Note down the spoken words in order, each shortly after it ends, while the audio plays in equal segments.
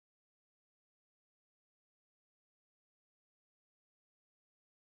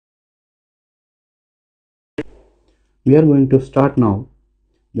We are going to start now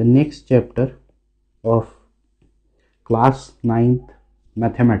the next chapter of class 9th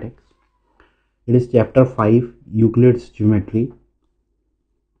mathematics. It is chapter 5, Euclid's geometry.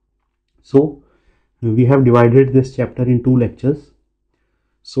 So we have divided this chapter in two lectures.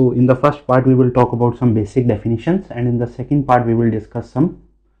 So in the first part we will talk about some basic definitions, and in the second part we will discuss some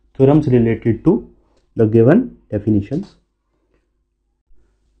theorems related to the given definitions.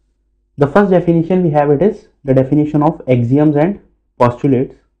 The first definition we have, it is the definition of axioms and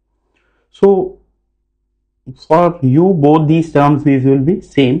postulates. So for you, both these terms, these will be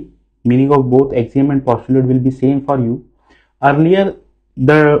same. Meaning of both axiom and postulate will be same for you. Earlier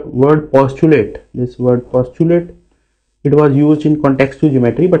the word postulate, this word postulate, it was used in context to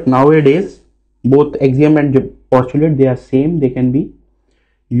geometry, but nowadays both axiom and postulate, they are same, they can be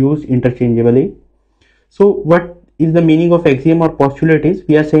used interchangeably. So what is the meaning of axiom or postulate is,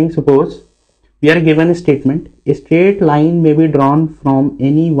 we are saying, suppose we are given a statement, a straight line may be drawn from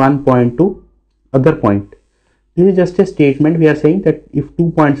any one point to other point. This is just a statement. We are saying that if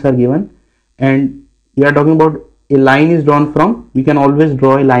 2 points are given and we are talking about a line is drawn from, we can always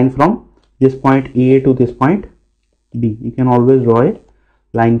draw a line from this point A to this point B. We can always draw a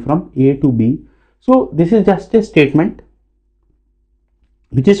line from A to B. So this is just a statement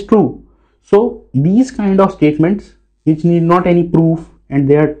which is true. So these kind of statements which need not any proof and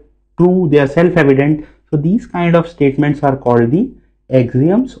they are true, they are self-evident. So these kind of statements are called the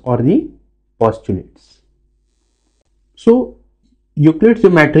axioms or the postulates. So Euclid's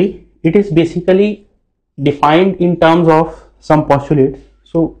geometry, it is basically defined in terms of some postulates.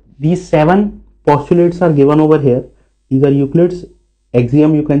 So these 7 postulates are given over here. These are Euclid's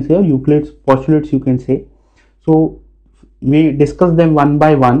axiom, you can say, or Euclid's postulates, you can say. So we discuss them one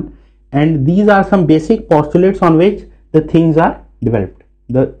by one, and these are some basic postulates on which the things are developed.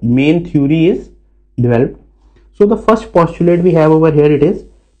 The main theory is developed. So the first postulate we have over here, it is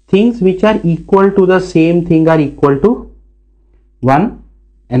things which are equal to the same thing are equal to one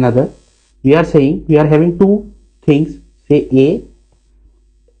another. We are saying we are having two things, say A.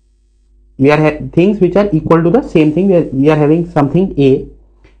 We are things which are equal to the same thing. We are having something A,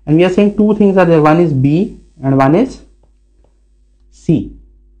 and we are saying two things are there. One is B and one is C.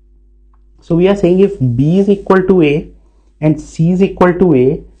 So we are saying if B is equal to A and C is equal to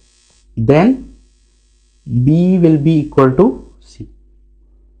A, then B will be equal to C.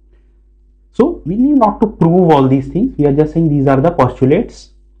 So we need not to prove all these things. We are just saying these are the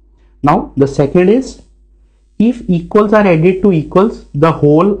postulates. Now the second is, if equals are added to equals, the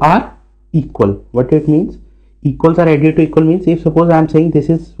whole are equal. What it means? Equals are added to equal means, if suppose I am saying this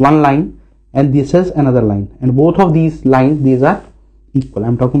is one line and this is another line, and both of these lines, these are equal. I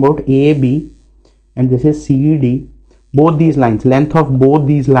am talking about AB and this is CD. Both these lines, length of both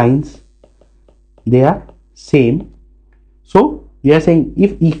these lines, they are same. So we are saying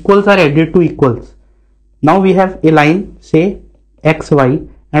if equals are added to equals, now we have a line, say XY,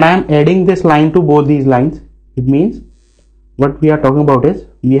 and I am adding this line to both these lines. It means what we are talking about is,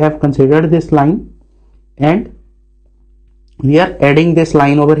 we have considered this line and we are adding this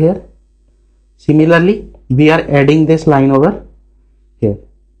line over here. Similarly, we are adding this line over here.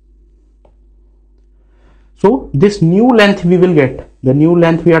 So this new length we will get, the new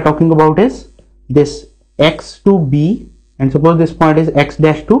length we are talking about is this X to B, and suppose this point is X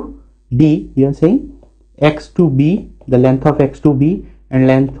dash to D. We are saying X to B, the length of X to B and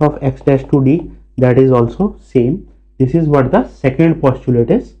length of X dash to D, that is also same. This is what the second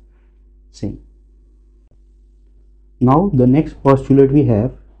postulate is saying. Now the next postulate we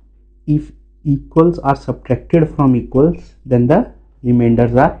have, if equals are subtracted from equals, then the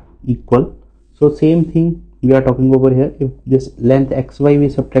remainders are equal. So same thing we are talking over here. If this length XY we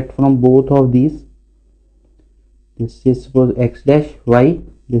subtract from both of these, this is suppose X dash Y,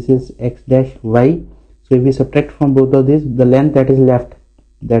 this is X dash Y. So if we subtract from both of these, the length that is left,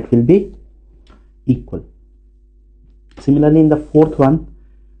 that will be equal. Similarly, in the fourth one,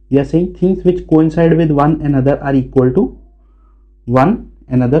 we are saying things which coincide with one another are equal to one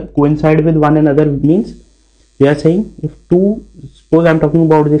another. Coincide with one another means, we are saying if two, suppose I am talking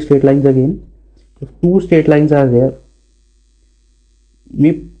about the straight lines again. If two straight lines are there,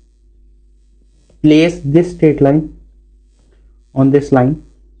 we place this straight line on this line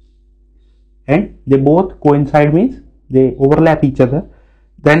and they both coincide, means they overlap each other,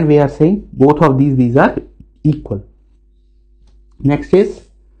 then we are saying both of these are equal. Next is,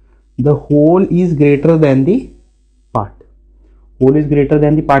 the whole is greater than the part. Whole is greater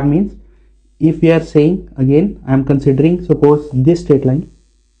than the part means, if we are saying, again I am considering, suppose this straight line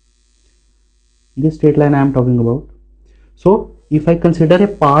I am talking about. So if I consider a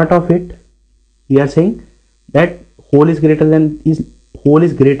part of it, we are saying that whole is greater than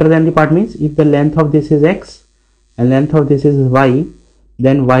the part means if the length of this is x and length of this is y,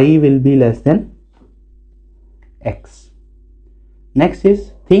 then y will be less than x. Next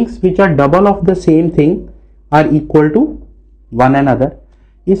is things which are double of the same thing are equal to one another.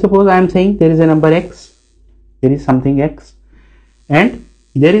 If suppose I am saying there is a number x, there is something x, and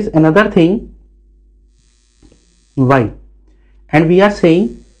there is another thing y, and we are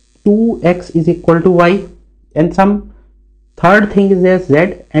saying 2x is equal to y, and some third thing is there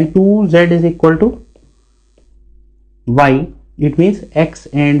z, and 2z is equal to y. It means x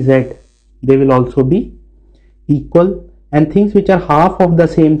and z, they will also be equal, and things which are half of the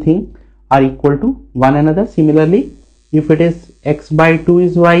same thing are equal to one another. Similarly, if it is x by 2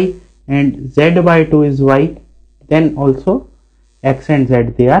 is y and z by 2 is y, then also x and z,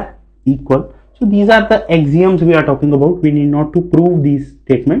 they are equal. So these are the axioms we are talking about. We need not to prove these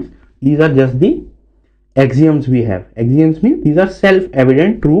statements. These are just the axioms we have. Axioms mean these are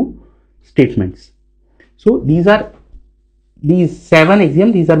self-evident true statements. So these 7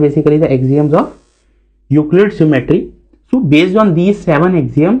 axioms, these are basically the axioms of Euclid's geometry. So based on these 7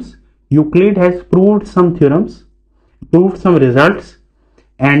 axioms, Euclid has proved some theorems, proved some results,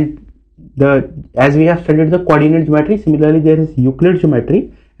 and as we have studied the coordinate geometry, similarly there is Euclid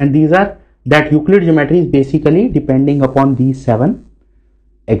geometry, and that Euclid geometry is basically depending upon these 7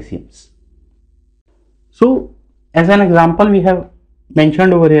 axioms. So as an example we have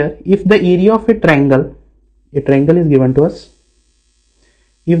mentioned over here, if the area of a triangle is given to us,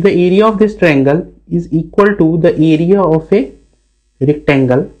 if the area of this triangle is equal to the area of a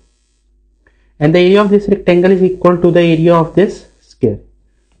rectangle, and the area of this rectangle is equal to the area of this square,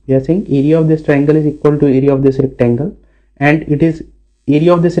 we are saying area of this triangle is equal to area of this rectangle, and it is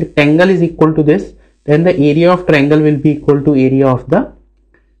area of this rectangle is equal to this, then the area of triangle will be equal to area of the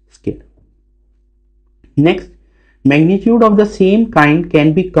square. Next, magnitude of the same kind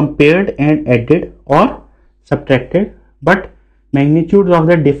can be compared and added or subtracted, but magnitudes of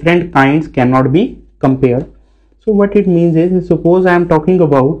the different kinds cannot be compared. So what it means is, suppose I am talking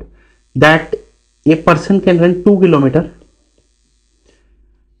about that a person can run 2 kilometers,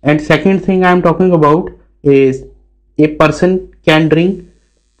 and second thing I am talking about is a person can drink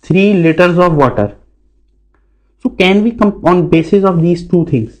 3 liters of water. So can we on basis of these two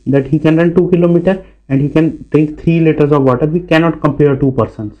things, that he can run 2 kilometers and he can drink 3 liters of water, we cannot compare two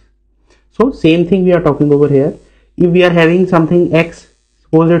persons. So same thing we are talking over here. If we are having something x,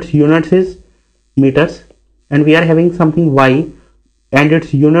 suppose its units is meters, and we are having something y and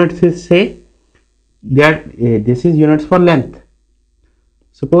its units is, say that this is units for length.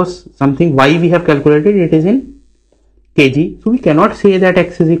 Suppose something y we have calculated, it is in kg, so we cannot say that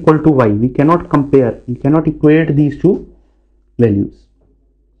x is equal to y. We cannot compare, we cannot equate these two values.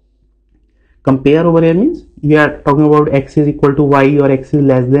 Compare over here means we are talking about x is equal to y, or x is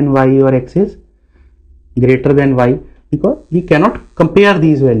less than y, or x is greater than y, because we cannot compare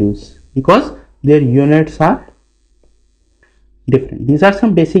these values because their units are different. These are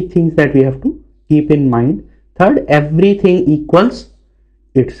some basic things that we have to keep in mind. Third, everything equals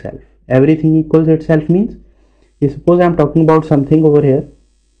itself. Everything equals itself means, suppose I am talking about something over here,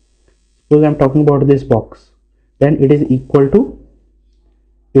 suppose I am talking about this box, then it is equal to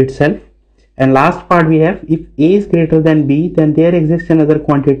itself. And last part we have, if a is greater than b, then there exists another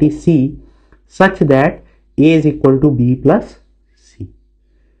quantity c such that a is equal to b plus c.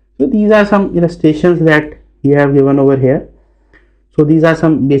 So these are some illustrations that we have given over here. So these are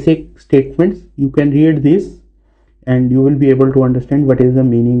some basic statements. You can read this and you will be able to understand what is the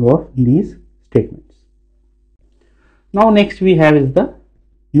meaning of these statements. Now next we have is the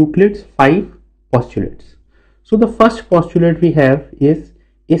Euclid's 5 postulates. So the first postulate we have is,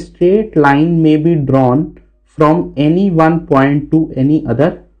 a straight line may be drawn from any one point to any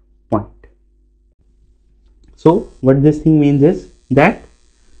other point. So what this thing means is that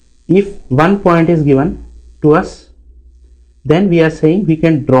if one point is given to us, then we are saying we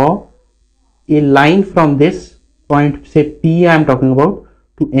can draw a line from this point, say P I am talking about,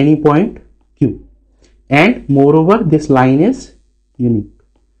 to any point Q, and moreover this line is unique.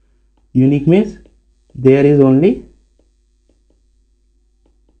 Unique means there is only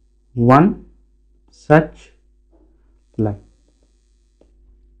one such line.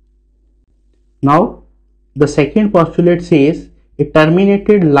 Now the second postulate says a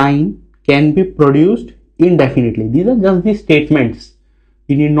terminated line can be produced indefinitely. These are just the statements.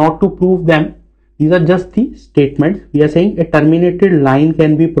 We need not to prove them. These are just the statements. We are saying a terminated line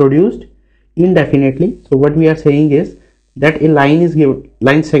can be produced indefinitely. So what we are saying is that a line is given,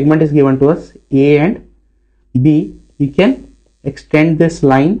 line segment is given to us, A and B. We can extend this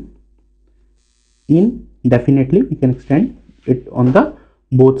line in definitely we can extend it on the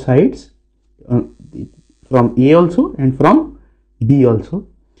both sides, from A also and from B also.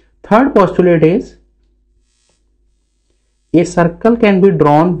 Third postulate is a circle can be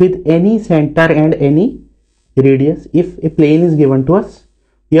drawn with any center and any radius. If a plane is given to us,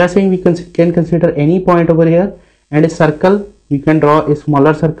 we are saying we can consider any point over here, and a circle, we can draw a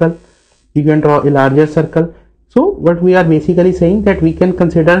smaller circle, we can draw a larger circle. So what we are basically saying, that we can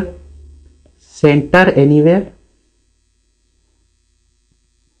consider center anywhere,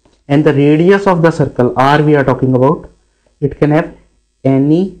 and the radius of the circle R we are talking about, it can have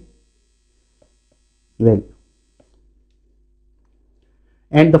any value.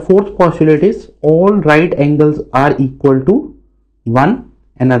 And the fourth postulate is all right angles are equal to one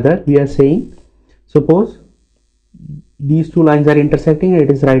another. We are saying, suppose these two lines are intersecting,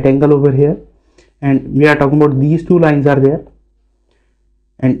 it is right angle over here, and we are talking about these two lines are there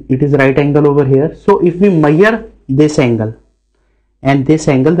and it is right angle over here. So if we measure this angle and this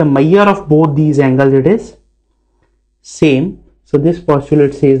angle, the measure of both these angles, it is same. So this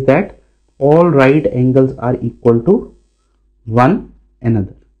postulate says that all right angles are equal to one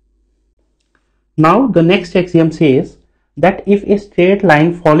another. Now the next axiom says that if a straight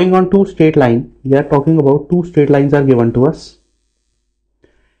line falling on two straight lines, we are talking about two straight lines are given to us,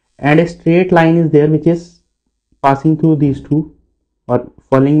 and a straight line is there which is passing through these two, or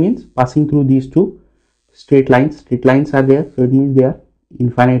falling means passing through these two straight lines are there, so it means they are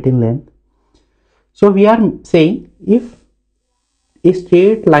infinite in length. So we are saying if a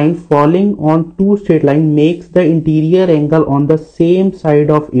straight line falling on two straight lines makes the interior angle on the same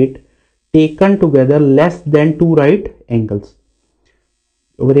side of it taken together less than two right angles.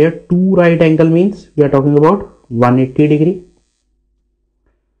 Over here, two right angle means we are talking about 180 degree.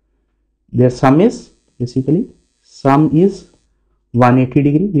 Their sum is basically 180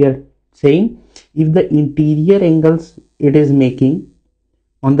 degree. We are saying if the interior angles it is making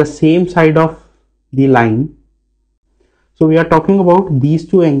on the same side of the line, so we are talking about these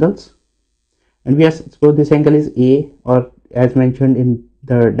two angles, and we are, suppose this angle is A, or as mentioned in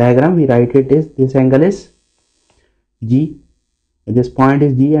the diagram we write it is, this angle is G, this point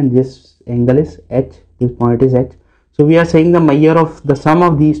is G, and this angle is H, this point is H. So we are saying the measure of the sum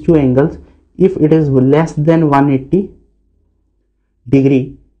of these two angles, if it is less than 180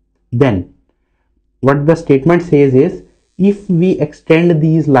 degree, then what the statement says is, if we extend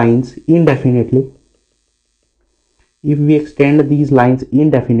these lines indefinitely,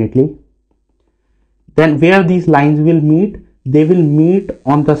 then where these lines will meet, they will meet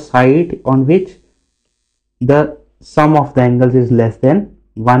on the side on which the sum of the angles is less than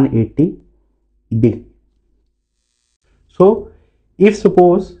 180 degree. So if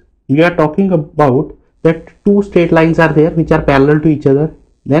suppose we are talking about that two straight lines are there which are parallel to each other,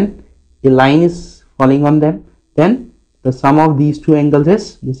 then a line is falling on them, then the sum of these two angles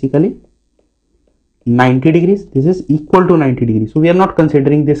is basically 90 degrees. This is equal to 90 degrees. So we are not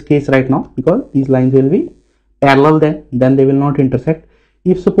considering this case right now because these lines will be parallel, then they will not intersect.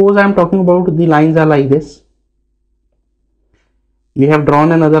 If suppose I am talking about the lines are like this, we have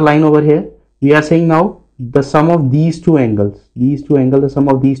drawn another line over here, we are saying now the sum of these two angles, the sum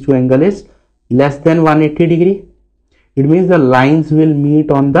of these two angles is less than 180 degree. It means the lines will meet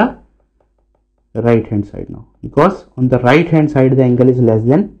on the right hand side now, because on the right hand side the angle is less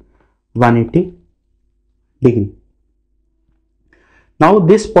than 180 degree. Now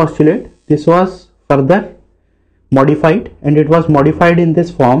this postulate, this was further modified, and it was modified in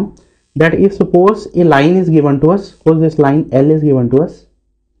this form that if suppose a line is given to us, suppose this line L is given to us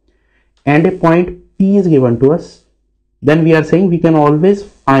and a point P is given to us, then we are saying we can always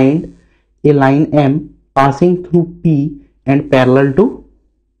find a line M passing through P and parallel to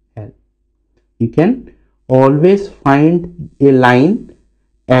L. We can always find a line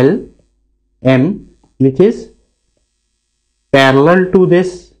L M which is parallel to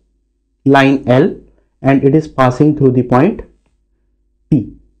this line L and it is passing through the point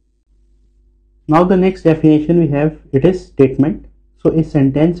P. Now the next definition we have, it is statement. So a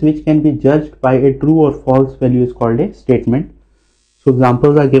sentence which can be judged by a true or false value is called a statement. So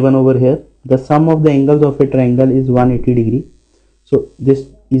examples are given over here. The sum of the angles of a triangle is 180 degree. So this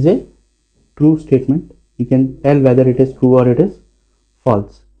is a true statement. You can tell whether it is true or it is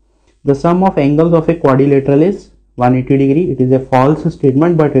false. The sum of angles of a quadrilateral is 180 degree. It is a false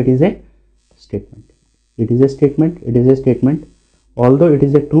statement, but it is a statement. It is a statement. It is a statement. Although it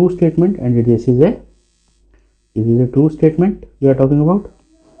is a true statement, and this is a true statement we are talking about,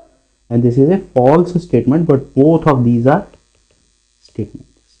 and this is a false statement, but both of these are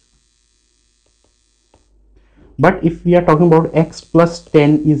statements. But if we are talking about x plus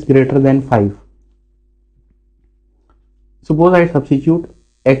 10 is greater than 5, Suppose I substitute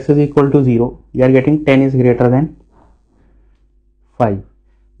x is equal to 0, we are getting 10 is greater than 5.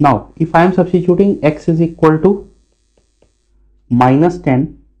 Now if I am substituting x is equal to minus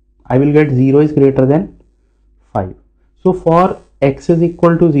 10, I will get 0 is greater than 5. So for x is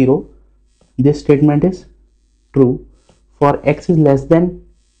equal to 0, this statement is true. For x is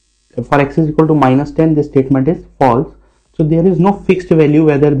equal to minus 10, this statement is false. So there is no fixed value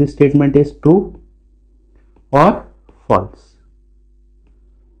whether this statement is true or false.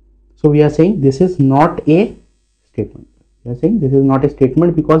 So we are saying this is not a statement. We are saying this is not a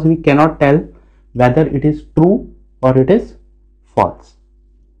statement because we cannot tell whether it is true or it is false.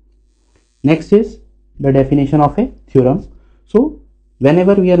 Next is the definition of a theorem. So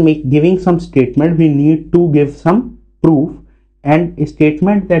whenever we are giving some statement, we need to give some proof, and a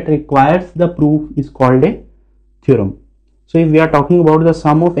statement that requires the proof is called a theorem. So if we are talking about the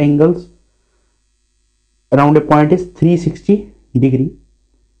sum of angles around a point is 360 degree,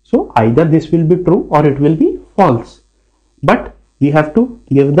 so either this will be true or it will be false, but we have to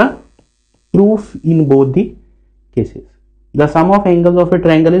give the proof in both the cases. The sum of angles of a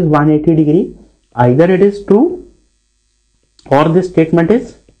triangle is 180 degree, either it is true or this statement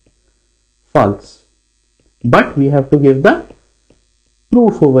is false, but we have to give the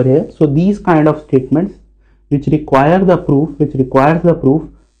proof over here. So these kind of statements which require the proof,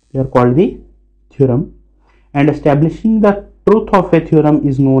 they are called the theorem, and establishing the truth of a theorem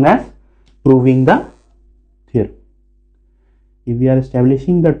is known as proving the theorem. If we are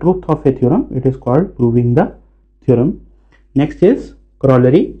establishing the truth of a theorem, it is called proving the theorem. Next is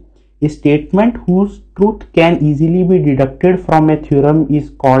corollary. A statement whose truth can easily be deducted from a theorem is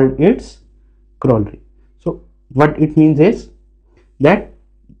called its corollary. So what it means is that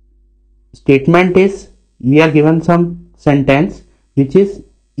statement is, we are given some sentence which is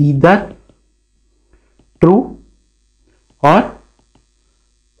either true or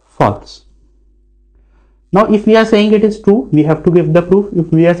false. Now if we are saying it is true, we have to give the proof.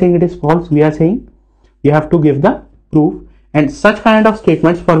 If we are saying it is false, we are saying we have to give the proof. And such kind of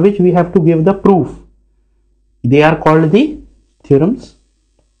statements for which we have to give the proof, they are called the theorems.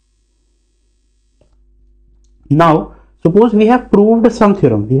 Now suppose we have proved some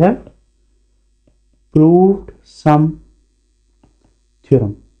theorem,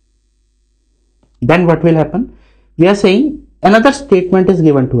 then what will happen? We are saying another statement is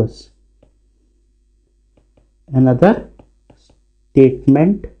given to us,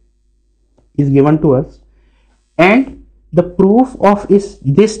 and the proof of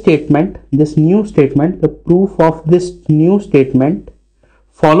this statement, this new statement, the proof of this new statement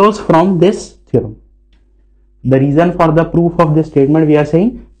follows from this theorem. The reason for the proof of this statement, we are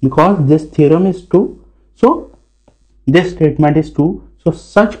saying because this theorem is true, so this statement is true. So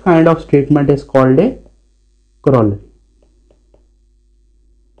such kind of statement is called a corollary.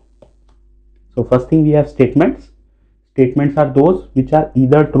 So first thing, we have statements. Statements are those which are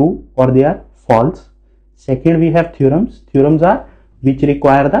either true or they are false. Second, we have theorems. Theorems are which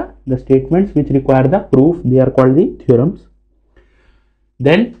require the statements which require the proof, they are called the theorems.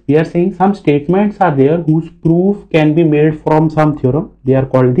 Then we are saying some statements are there whose proof can be made from some theorem, they are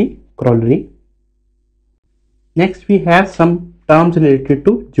called the corollary. Next we have some terms related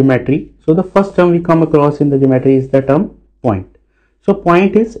to geometry. So the first term we come across in the geometry is the term point. So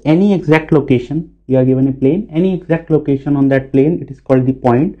point is any exact location. We are given a plane, any exact location on that plane, it is called the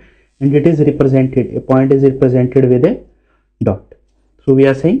point, and it is represented, a point is represented with a dot. So we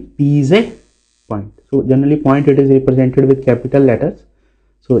are saying P is a point. So generally point, it is represented with capital letters.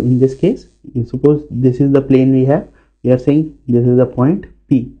 So in this case, suppose this is the plane we have, we are saying this is the point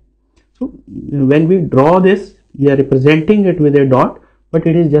P. So when we draw this, we are representing it with a dot, but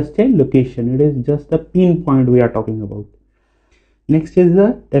it is just a location, it is just the pinpoint we are talking about. Next is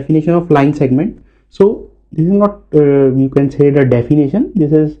the definition of line segment. So this is not, you can say the definition,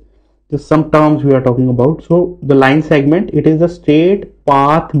 this is just some terms we are talking about. So the line segment, it is the straight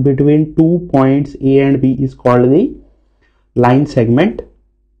path between 2 points A and B is called the line segment.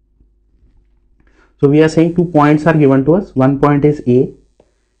 So we are saying 2 points are given to us, one point is A,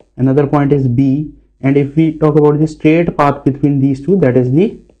 another point is B, and if we talk about the straight path between these two, that is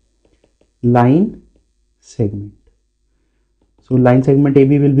the line segment. So line segment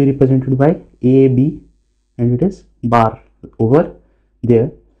AB will be represented by AB, and it is bar over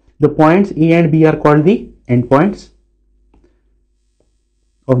there. The points A and B are called the endpoints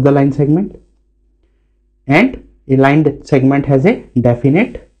of the line segment, and a line segment has a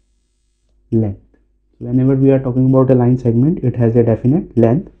definite length. Whenever we are talking about a line segment, it has a definite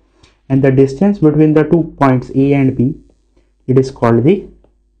length, and the distance between the 2 points A and B, it is called the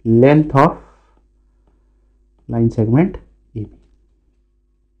length of line segment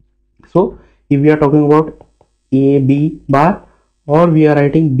So if we are talking about AB bar or we are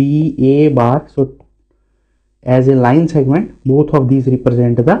writing BA bar, so as a line segment, both of these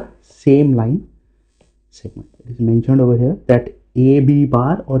represent the same line segment. It is mentioned over here that AB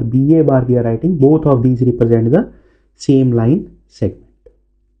bar or BA bar we are writing, both of these represent the same line segment.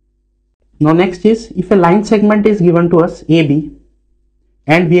 Now next is, if a line segment is given to us AB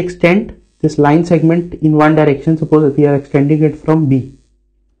and we extend this line segment in one direction, suppose if we are extending it from B,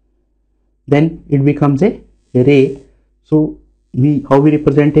 then it becomes a ray. So how we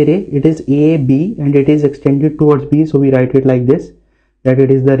represent a ray? It is AB and it is extended towards B, so we write it like this, that it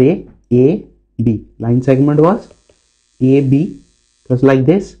is the ray AB. Line segment was AB, just like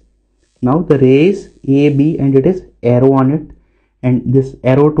this. Now the ray is AB and it is arrow on it, and this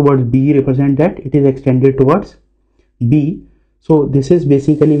arrow towards B represent that it is extended towards B. So this is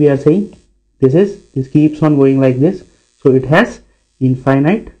basically, we are saying this keeps on going like this, so it has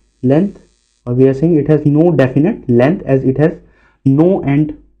infinite length, or we are saying it has no definite length as it has no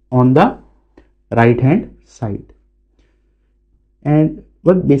end on the right hand side. And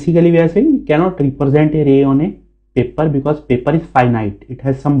but basically we are saying we cannot represent a ray on a paper because paper is finite, it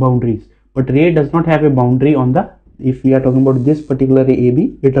has some boundaries, but ray does not have a boundary on the, if we are talking about this particular ray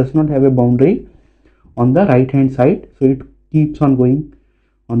AB, it does not have a boundary on the right hand side, so it keeps on going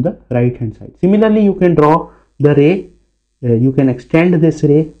on the right hand side. Similarly, you can draw the ray, you can extend this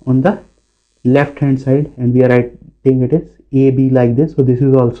ray on the left hand side, and we are writing it as AB like this, so this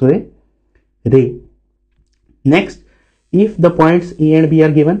is also a ray. Next, if the points A and B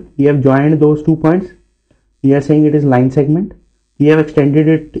are given, we have joined those 2 points, we are saying it is line segment. We have extended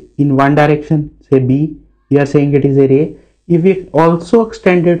it in one direction, say B, we are saying it is a ray. If we also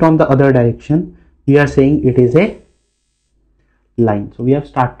extend it on the other direction, we are saying it is a line. So we have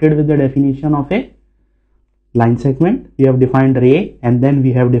started with the definition of a line segment, we have defined ray, and then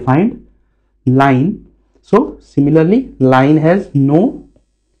we have defined line. So similarly, line has no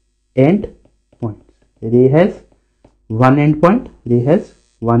end points. Ray has one end point, ray has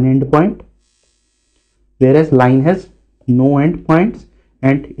one end point, whereas line has no end points,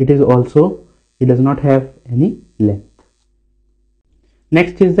 and it does not have any length.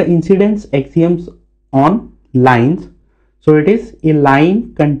 Next is the incidence axioms on lines. So it is, a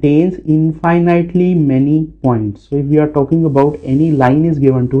line contains infinitely many points. So if we are talking about any line is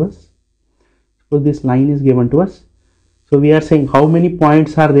given to us, so this line is given to us, so we are saying how many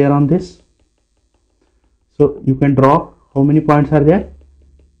points are there on this. So you can draw how many points are there.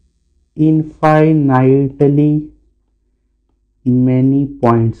 Infinitely many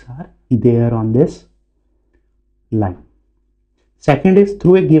points are there on this line. Second is,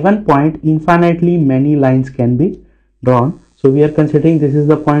 through a given point infinitely many lines can be drawn. So we are considering this is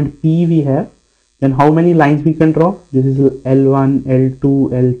the point P we have, then how many lines we can draw? This is L1, L2,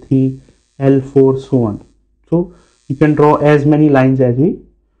 L3, L4, so on. So you can draw as many lines as we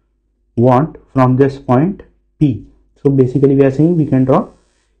want from this point P. So basically we are saying we can draw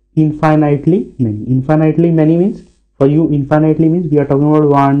infinitely many. Infinitely many means, for you infinitely means we are talking about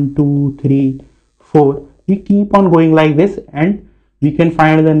 1, 2, 3, 4. We keep on going like this and we can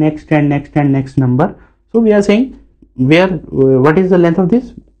find the next and next and next number. So we are saying what is the length of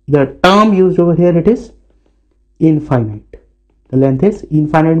this? The term used over here, it is infinite. The length is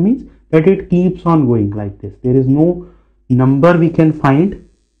infinite means that it keeps on going like this. There is no number we can find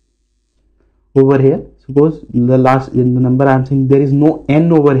over here. Suppose the number I am saying, there is no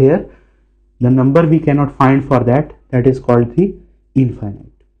n over here. The number we cannot find for that is called the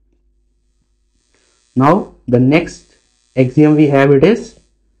infinite. Now the next axiom we have, it is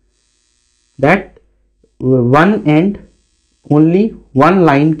that one and only one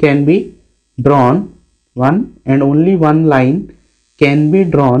line can be drawn, one and only one line can be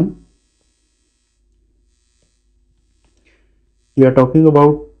drawn. We are talking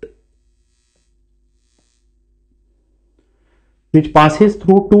about which passes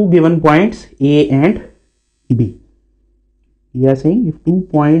through two given points A and B. We are saying if 2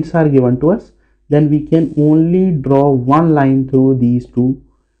 points are given to us, then we can only draw one line through these 2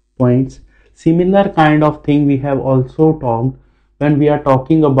 points. Similar kind of thing we have also talked when we are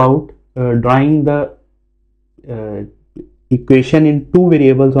talking about drawing the equation in 2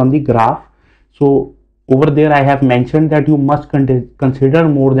 variables on the graph. So over there I have mentioned that you must consider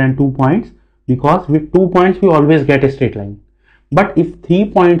more than 2 points, because with 2 points we always get a straight line. But if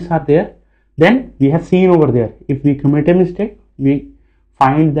 3 points are there, then we have seen over there, if we commit a mistake, we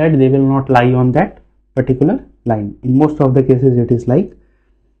find that they will not lie on that particular line. In most of the cases it is like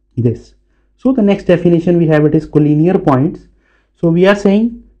this. So the next definition we have, it is collinear points. So we are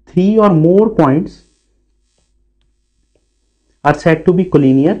saying 3 or more points are said to be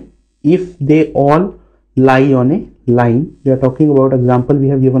collinear if they all lie on a line. We are talking about example we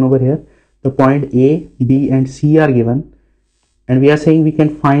have given over here. The point A, B and C are given, and we are saying we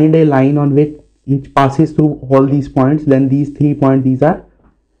can find a line on which passes through all these points. Then these 3 points, these are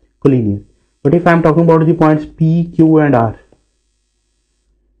collinear. But if I am talking about the points P, Q and R,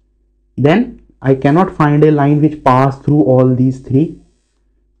 then I cannot find a line which pass through all these 3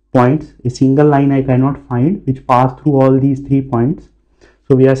 points. A single line I cannot find which pass through all these 3 points.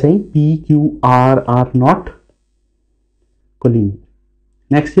 So we are saying P, Q, R are not collinear.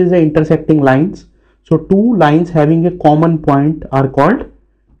 Next is the intersecting lines. So two lines having a common point are called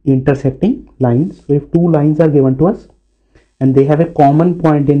intersecting lines. So if two lines are given to us and they have a common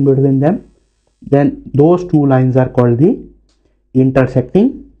point in between them, then those two lines are called the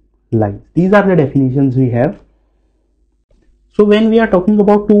intersecting lines. These are the definitions we have. So when we are talking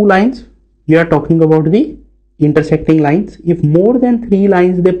about two lines, we are talking about the intersecting lines. If more than 3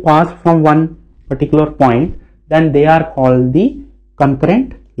 lines they pass from one particular point, then they are called the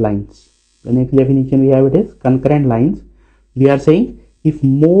concurrent lines. The next definition we have it is concurrent lines. We are saying if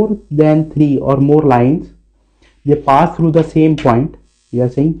more than 3 or more lines they pass through the same point, we are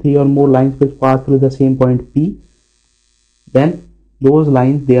saying 3 or more lines which pass through the same point P, then those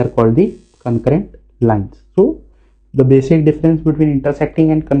lines they are called the concurrent lines. So the basic difference between intersecting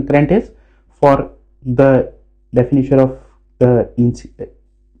and concurrent is, for the definition of the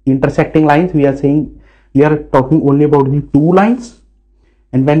intersecting lines, we are saying we are talking only about the 2 lines,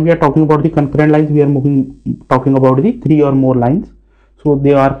 and when we are talking about the concurrent lines, we are talking about the 3 or more lines. So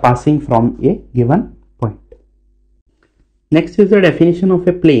they are passing from a given point. Next is the definition of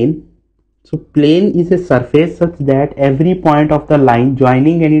a plane. So plane is a surface such that every point of the line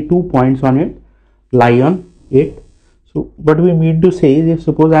joining any 2 points on it lie on it. So what we mean to say is, if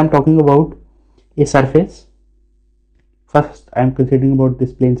suppose I am talking about a surface, first I am considering about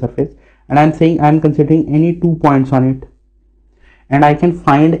this plane surface, and I am saying I am considering any 2 points on it, and I can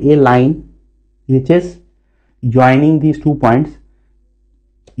find a line which is joining these 2 points.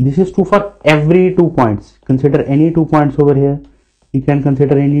 This is true for every 2 points. Consider any 2 points over here. We can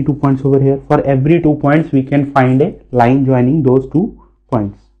consider any 2 points over here. For every 2 points, we can find a line joining those 2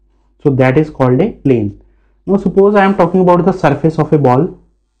 points. So that is called a plane. Now suppose I am talking about the surface of a ball.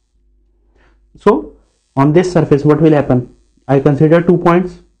 So on this surface, what will happen? I consider 2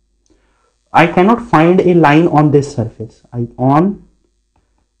 points. I cannot find a line on this surface. On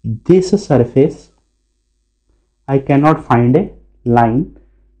this surface, I cannot find a line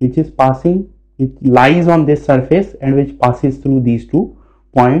which is passing, which lies on this surface and which passes through these 2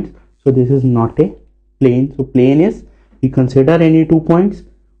 points. So this is not a plane. So plane is, we consider any 2 points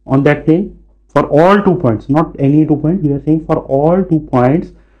on that plane. For all 2 points, not any 2 points, we are saying for all 2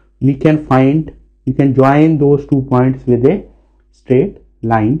 points, we can join those 2 points with a straight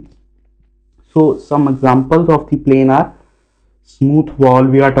line. So some examples of the plane are smooth wall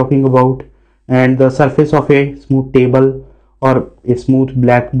we are talking about, and the surface of a smooth table or a smooth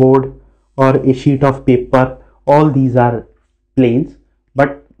blackboard or a sheet of paper. All these are planes,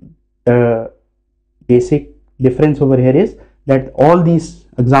 but basic difference over here is that all these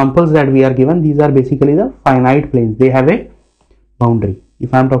examples that we are given, these are basically the finite planes. They have a boundary.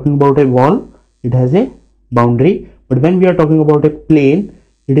 If I am talking about a wall, it has a boundary, but when we are talking about a plane,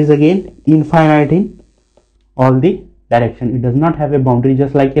 it is again infinite in all the direction. It does not have a boundary,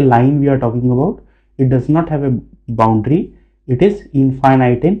 just like a line we are talking about. It does not have a boundary. It is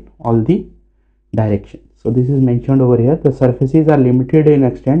infinite in all the directions. So this is mentioned over here. The surfaces are limited in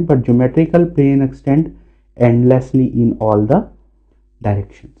extent, but geometrical plane extend endlessly in all the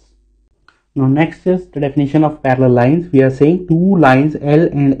directions. Now next is the definition of parallel lines. We are saying 2 lines L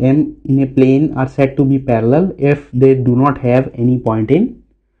and M in a plane are said to be parallel if they do not have any point in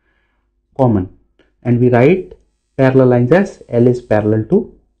common, and we write parallel lines as L is parallel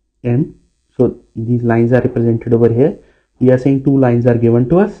to M. So these lines are represented over here. We are saying 2 lines are given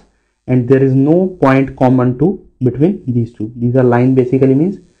to us and there is no point common to between these 2. These are line basically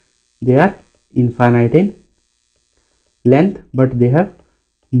means they are infinite in length, but they have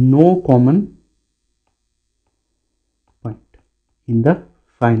no common point in the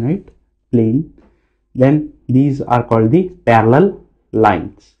finite plane. Then these are called the parallel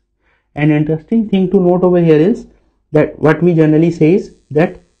lines. An interesting thing to note over here is that what we generally say is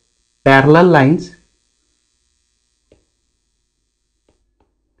that parallel lines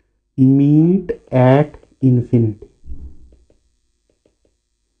meet at infinity.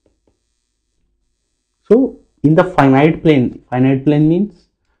 So in the finite plane means,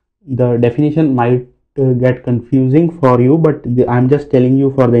 the definition might get confusing for you, but I am just telling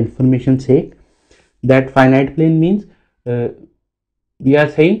you for the information sake that finite plane means we are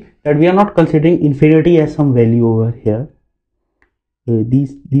saying that we are not considering infinity as some value over here.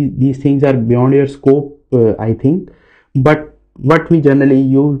 These things are beyond your scope, I think, but what we generally,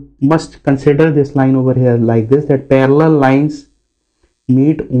 you must consider this line over here like this, that parallel lines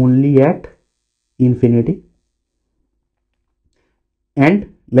meet only at infinity.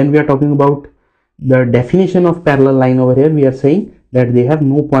 And when we are talking about the definition of parallel line over here, we are saying that they have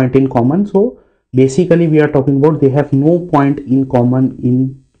no point in common. So basically we are talking about they have no point in common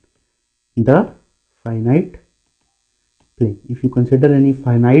in the finite plane. If you consider any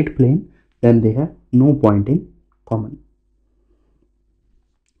finite plane, then they have no point in common.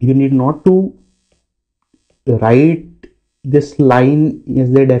 You need not to write this line as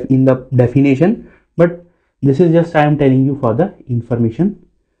in the definition, but this is just I am telling you for the information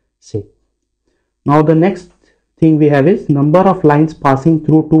sake. Now the next thing we have is number of lines passing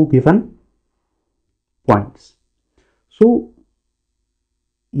through two given points. So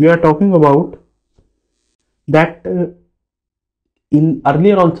we are talking about that in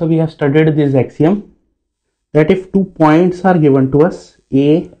earlier also we have studied this axiom, that if two points are given to us,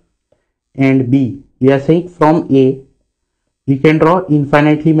 A and B, we are saying from A we can draw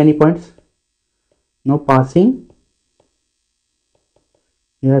infinitely many points. Now passing,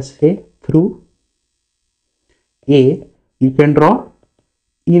 let us say through A, we can draw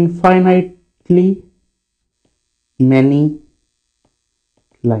infinitely many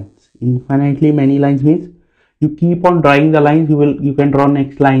lines. Infinitely many lines means you keep on drawing the lines, you can draw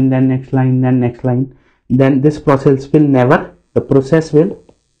next line, then next line, then next line. Then this process will never, the process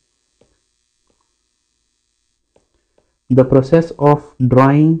of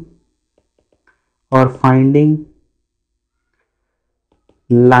drawing or finding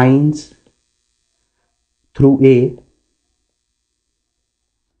lines through A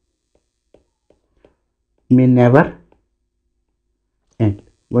may never end.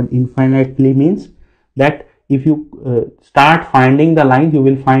 What infinitely means, that if you start finding the lines, you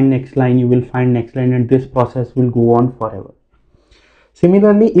will find next line, you will find next line, and this process will go on forever.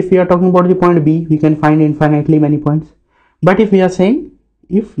 Similarly, if we are talking about the point B, we can find infinitely many points. But if we are saying,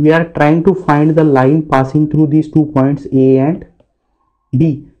 if we are trying to find the line passing through these 2 points A and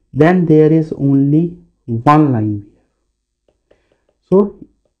B, then there is only one line. So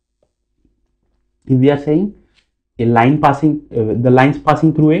if we are saying a line passing, the lines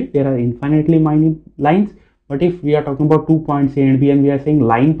passing through A, there are infinitely many lines. But if we are talking about 2 points A and B, and we are saying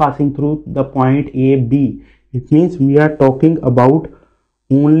line passing through the point A, B, it means we are talking about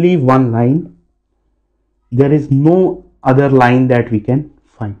only one line. There is no other line that we can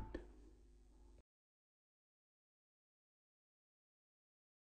find.